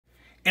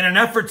In an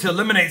effort to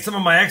eliminate some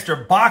of my extra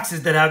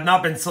boxes that have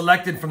not been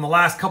selected from the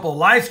last couple of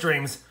live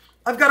streams,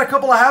 I've got a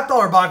couple of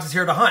 $half-dollar boxes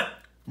here to hunt.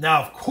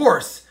 Now, of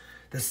course,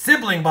 the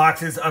sibling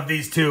boxes of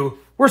these two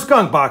were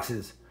skunk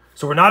boxes,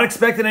 so we're not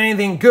expecting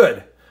anything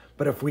good.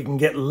 But if we can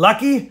get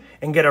lucky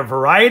and get a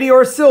variety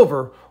or a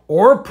silver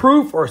or a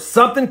proof or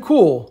something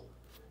cool,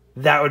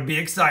 that would be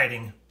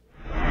exciting.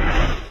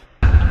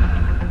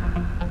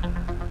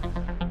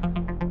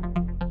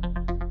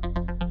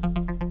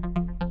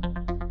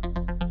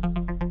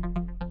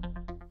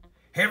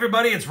 Hey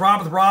everybody, it's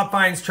Rob with Rob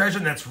Finds Treasure,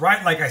 and that's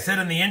right, like I said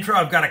in the intro,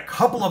 I've got a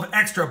couple of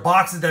extra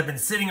boxes that have been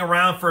sitting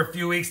around for a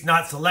few weeks,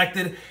 not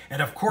selected,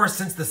 and of course,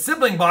 since the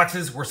sibling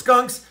boxes were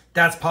skunks,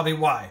 that's probably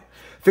why.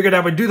 Figured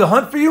I would do the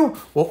hunt for you.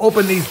 We'll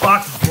open these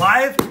boxes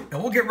live,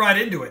 and we'll get right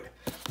into it.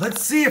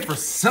 Let's see if for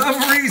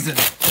some reason,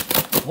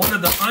 one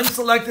of the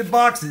unselected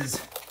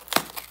boxes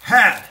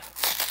had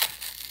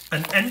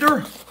an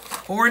ender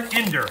or an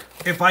ender,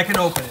 if I can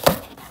open it.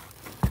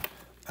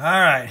 All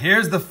right,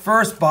 here's the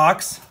first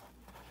box.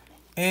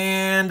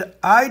 And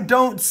I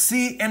don't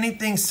see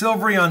anything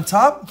silvery on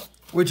top,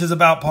 which is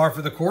about par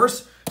for the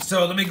course.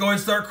 So let me go and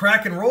start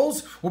cracking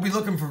rolls. We'll be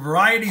looking for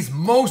varieties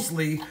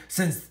mostly,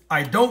 since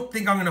I don't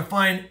think I'm going to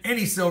find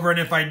any silver. And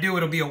if I do,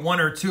 it'll be a 1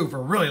 or 2 if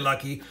we're really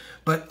lucky.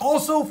 But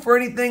also for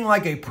anything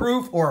like a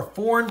proof or a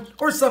foreign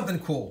or something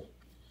cool.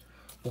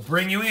 We'll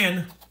bring you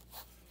in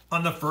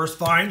on the first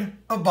find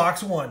of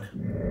box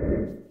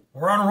 1.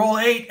 We're on roll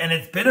 8, and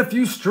it's been a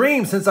few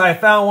streams since I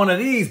found one of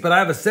these, but I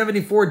have a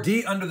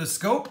 74D under the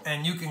scope,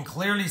 and you can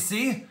clearly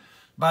see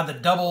by the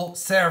double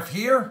serif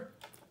here,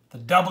 the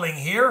doubling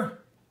here,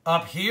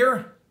 up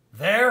here,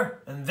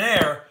 there, and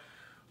there,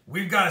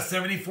 we've got a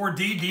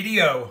 74D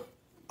DDO.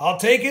 I'll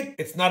take it.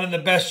 It's not in the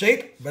best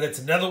shape, but it's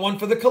another one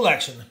for the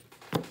collection.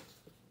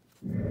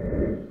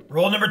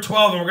 Roll number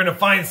 12, and we're going to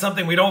find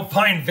something we don't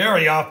find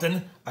very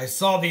often. I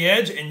saw the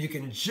edge, and you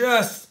can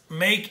just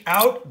make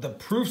out the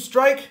proof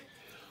strike.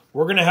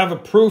 We're going to have a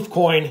proof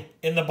coin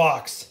in the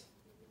box.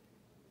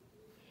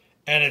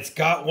 And it's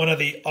got one of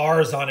the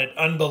R's on it.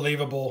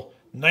 Unbelievable.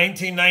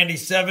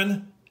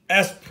 1997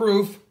 S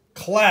proof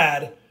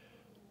clad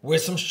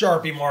with some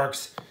Sharpie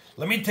marks.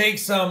 Let me take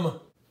some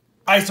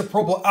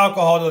isopropyl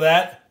alcohol to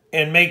that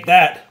and make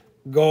that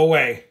go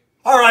away.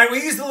 All right,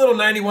 we used a little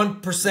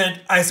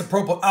 91%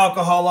 isopropyl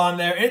alcohol on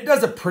there. It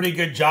does a pretty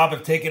good job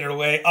of taking it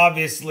away.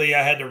 Obviously,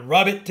 I had to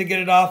rub it to get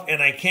it off, and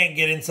I can't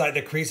get inside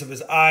the crease of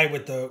his eye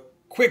with the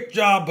quick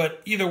job,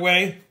 but either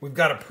way, we've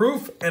got a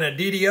proof and a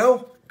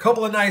DDO.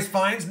 Couple of nice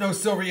finds, no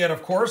silver yet,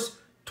 of course.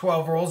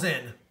 12 rolls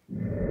in.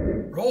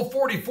 Roll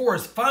 44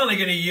 is finally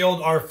going to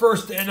yield our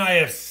first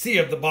NIFC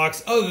of the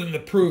box, other than the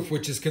proof,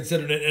 which is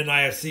considered an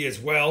NIFC as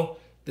well.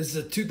 This is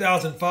a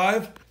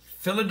 2005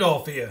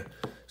 Philadelphia.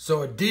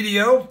 So a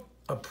DDO,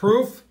 a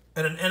proof,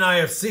 and an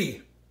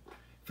NIFC.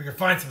 If we can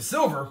find some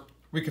silver,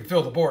 we can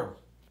fill the board.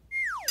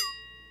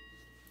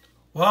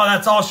 Well,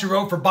 that's all she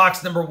wrote for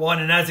box number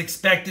 1, and as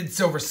expected,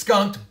 silver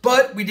skunked,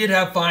 but we did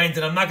have finds,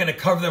 and I'm not going to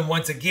cover them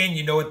once again.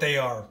 You know what they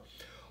are.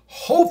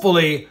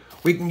 Hopefully,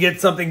 we can get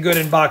something good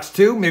in box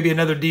 2, maybe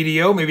another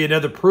DDO, maybe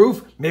another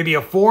proof, maybe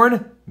a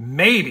foreign,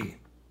 maybe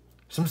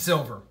some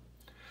silver.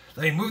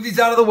 Let me move these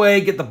out of the way,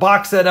 get the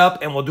box set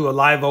up, and we'll do a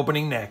live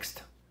opening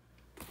next.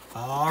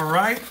 All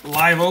right,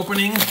 live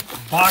opening,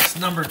 box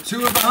number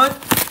 2 of the hunt.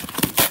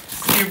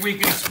 See if we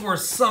can score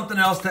something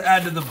else to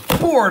add to the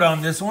board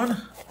on this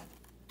one.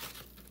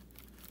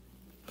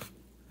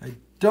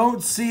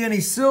 Don't see any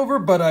silver,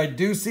 but I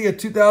do see a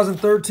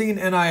 2013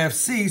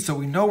 NIFC, so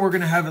we know we're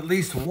going to have at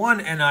least one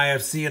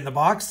NIFC in the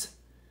box.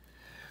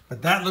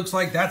 But that looks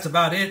like that's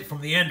about it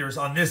from the enders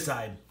on this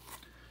side.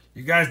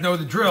 You guys know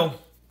the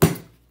drill.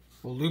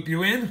 We'll loop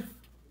you in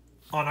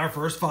on our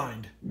first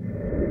find.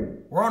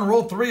 We're on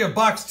roll 3 of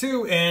box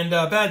 2, and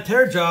bad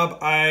tear job.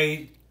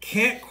 I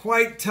can't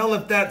quite tell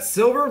if that's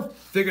silver.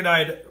 Figured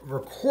I'd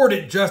record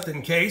it just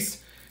in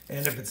case.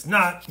 And if it's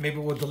not, maybe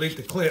we'll delete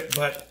the clip,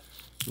 but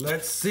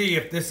let's see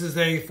if this is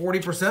a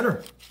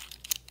 40%er.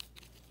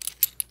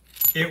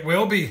 It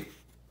will be.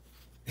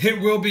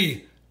 It will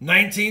be.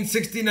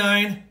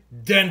 1969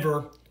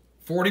 Denver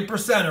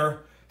 40%er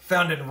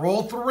found in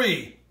roll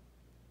 3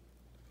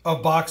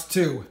 of box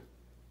 2.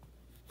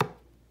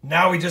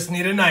 Now we just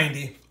need a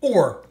 90,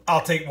 or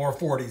I'll take more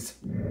 40s.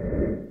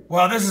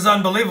 Well, this is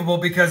unbelievable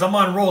because I'm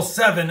on roll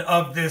 7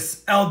 of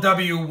this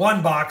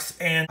LW1 box,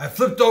 and I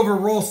flipped over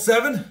roll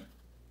 7,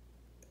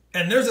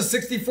 and there's a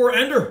 64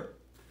 ender.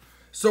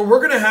 So we're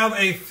going to have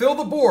a fill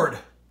the board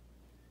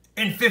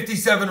in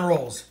 57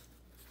 rolls.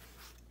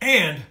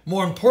 And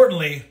more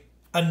importantly,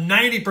 a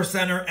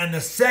 90%er and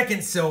the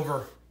second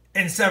silver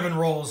in 7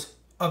 rolls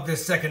of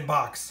this second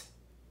box.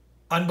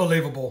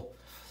 Unbelievable.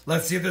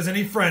 Let's see if there's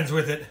any friends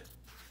with it.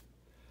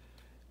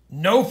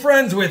 No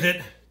friends with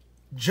it.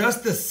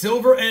 Just the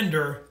silver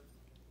ender,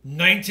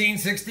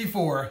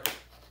 1964.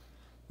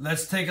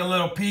 Let's take a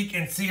little peek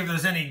and see if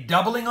there's any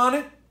doubling on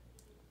it.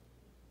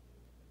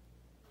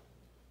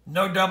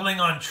 No doubling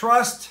on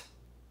trust.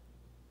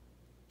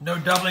 No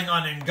doubling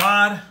on in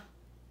God.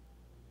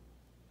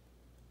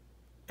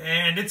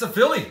 And it's a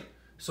Philly.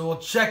 So we'll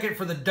check it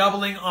for the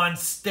doubling on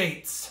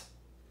states.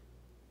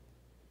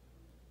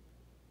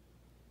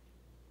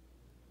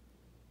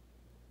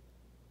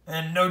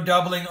 And no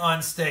doubling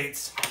on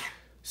states.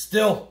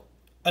 Still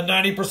a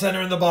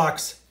 90%er in the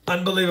box.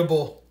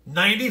 Unbelievable.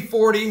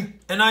 90-40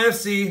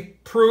 NIFC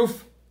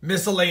proof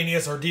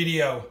miscellaneous or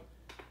DDO.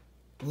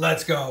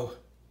 Let's go.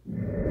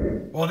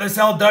 Well, this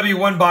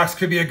LW1 box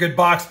could be a good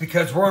box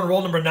because we're on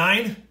roll number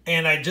 9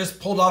 and I just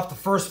pulled off the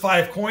first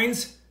 5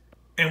 coins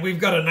and we've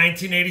got a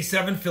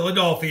 1987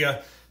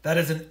 Philadelphia. That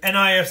is an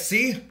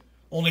NIFC.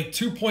 Only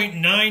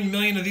 2.9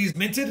 million of these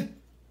minted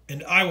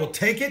and I will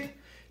take it.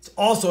 It's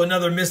also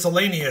another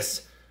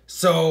miscellaneous.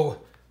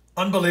 So,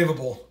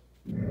 unbelievable.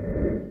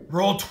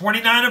 Roll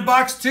 29 of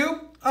box 2.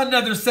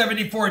 Another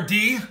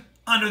 74D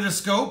under the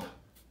scope.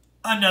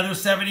 Another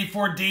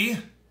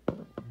 74D.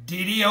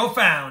 DDO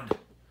found.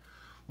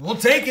 We'll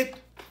take it.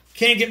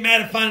 Can't get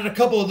mad at finding a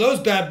couple of those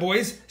bad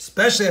boys,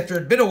 especially after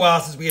it had been a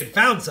while since we had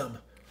found some.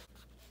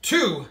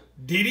 2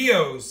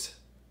 DDOs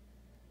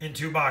in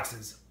 2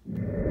 boxes.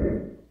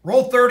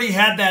 Roll 30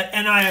 had that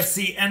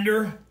NIFC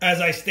ender,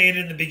 as I stated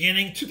in the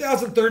beginning.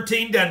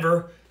 2013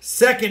 Denver,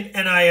 second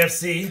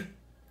NIFC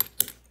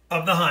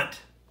of the hunt.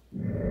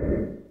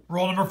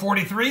 Roll number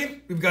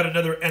 43, we've got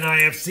another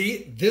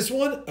NIFC. This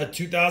one, a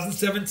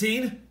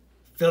 2017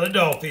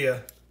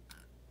 Philadelphia.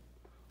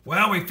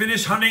 Well, we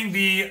finished hunting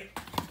the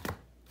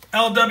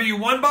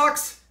LW1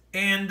 box,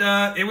 and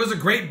it was a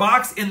great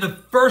box in the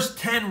first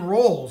 10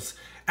 rolls.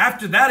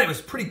 After that, it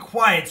was pretty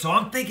quiet, so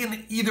I'm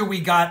thinking either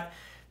we got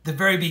the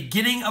very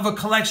beginning of a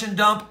collection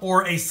dump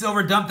or a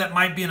silver dump that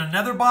might be in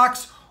another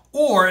box,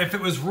 or if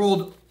it was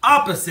ruled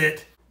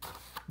opposite,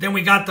 then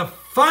we got the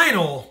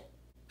final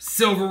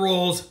silver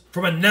rolls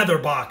from another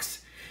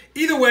box.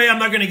 Either way, I'm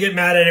not going to get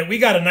mad at it. We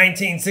got a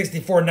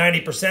 1964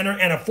 90%er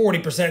and a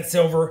 40%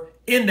 silver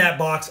in that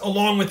box,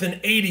 along with an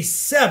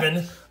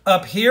 87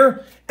 up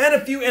here and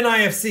a few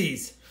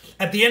NIFCs.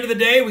 At the end of the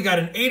day, we got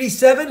an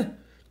 87,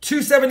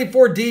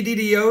 274D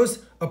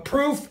DDOs, a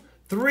proof,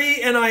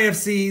 3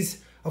 NIFCs,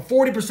 a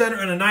 40%er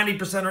and a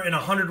 90%er in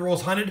 100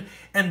 rolls hunted.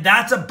 And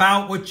that's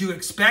about what you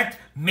expect,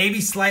 maybe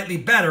slightly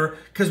better,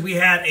 because we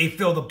had a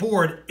fill the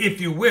board,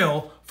 if you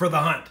will, for the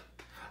hunt.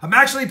 I'm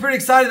actually pretty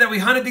excited that we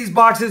hunted these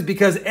boxes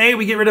because A,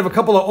 we get rid of a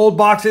couple of old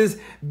boxes,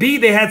 B,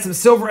 they had some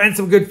silver and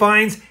some good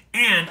finds,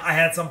 and I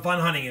had some fun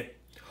hunting it.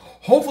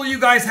 Hopefully you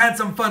guys had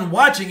some fun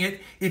watching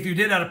it. If you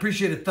did, I'd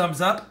appreciate a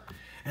thumbs up.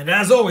 And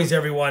as always,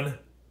 everyone,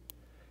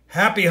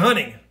 happy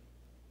hunting.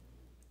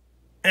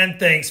 And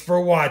thanks for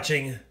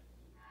watching.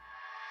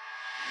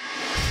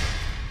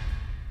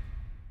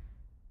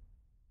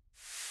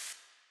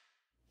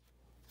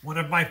 One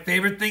of my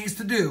favorite things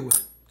to do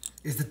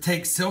is to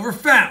take silver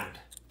found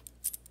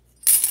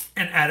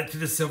and add it to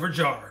the silver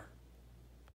jar.